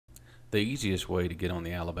The easiest way to get on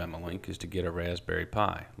the Alabama link is to get a Raspberry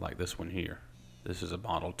Pi, like this one here. This is a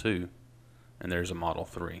Model 2, and there's a Model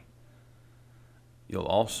 3. You'll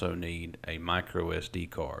also need a micro SD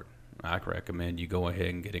card. I recommend you go ahead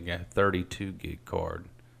and getting a 32 gig card.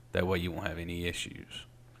 That way you won't have any issues.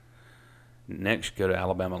 Next, go to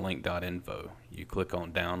alabamaLink.info. You click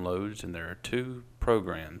on Downloads, and there are two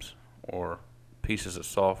programs or pieces of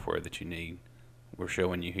software that you need. We're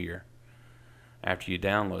showing you here. After you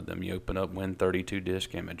download them, you open up Win32 Disk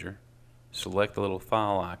Imager, select the little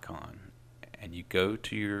file icon, and you go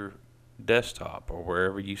to your desktop or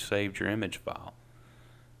wherever you saved your image file.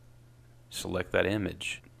 Select that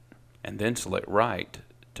image, and then select Write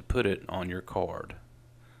to put it on your card.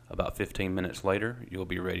 About 15 minutes later, you'll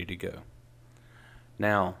be ready to go.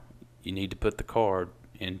 Now, you need to put the card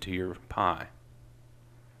into your Pi.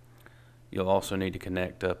 You'll also need to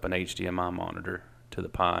connect up an HDMI monitor to the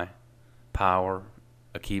Pi, power,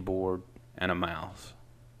 a keyboard, and a mouse.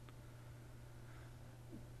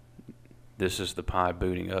 This is the Pi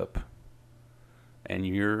booting up, and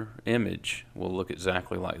your image will look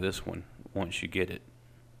exactly like this one once you get it.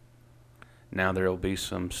 Now there will be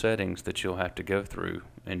some settings that you'll have to go through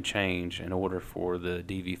and change in order for the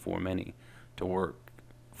DV4Mini to work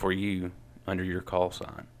for you under your call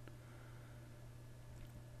sign.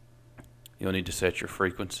 You'll need to set your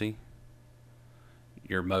frequency,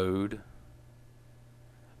 your mode,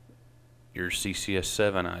 your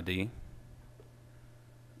CCS7 ID,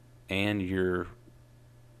 and your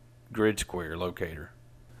grid square locator.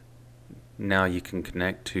 Now you can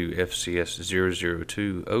connect to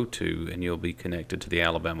FCS00202 and you'll be connected to the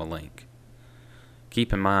Alabama link.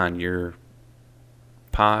 Keep in mind your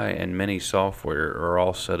Pi and Mini software are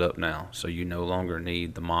all set up now, so you no longer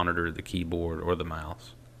need the monitor, the keyboard, or the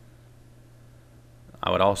mouse. I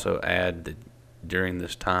would also add that during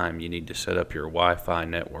this time you need to set up your Wi-Fi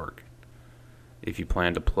network. If you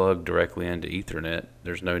plan to plug directly into Ethernet,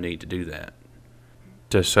 there's no need to do that.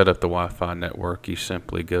 To set up the Wi-Fi network, you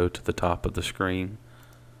simply go to the top of the screen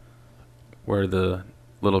where the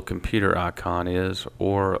little computer icon is,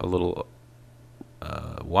 or a little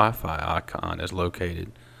Wi-Fi icon is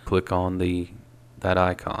located. Click on that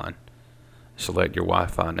icon, select your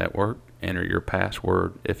Wi-Fi network, enter your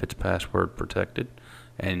password if it's password protected,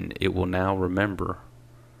 and it will now remember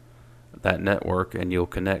that network, and you'll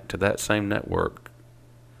connect to that same network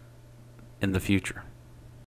in the future.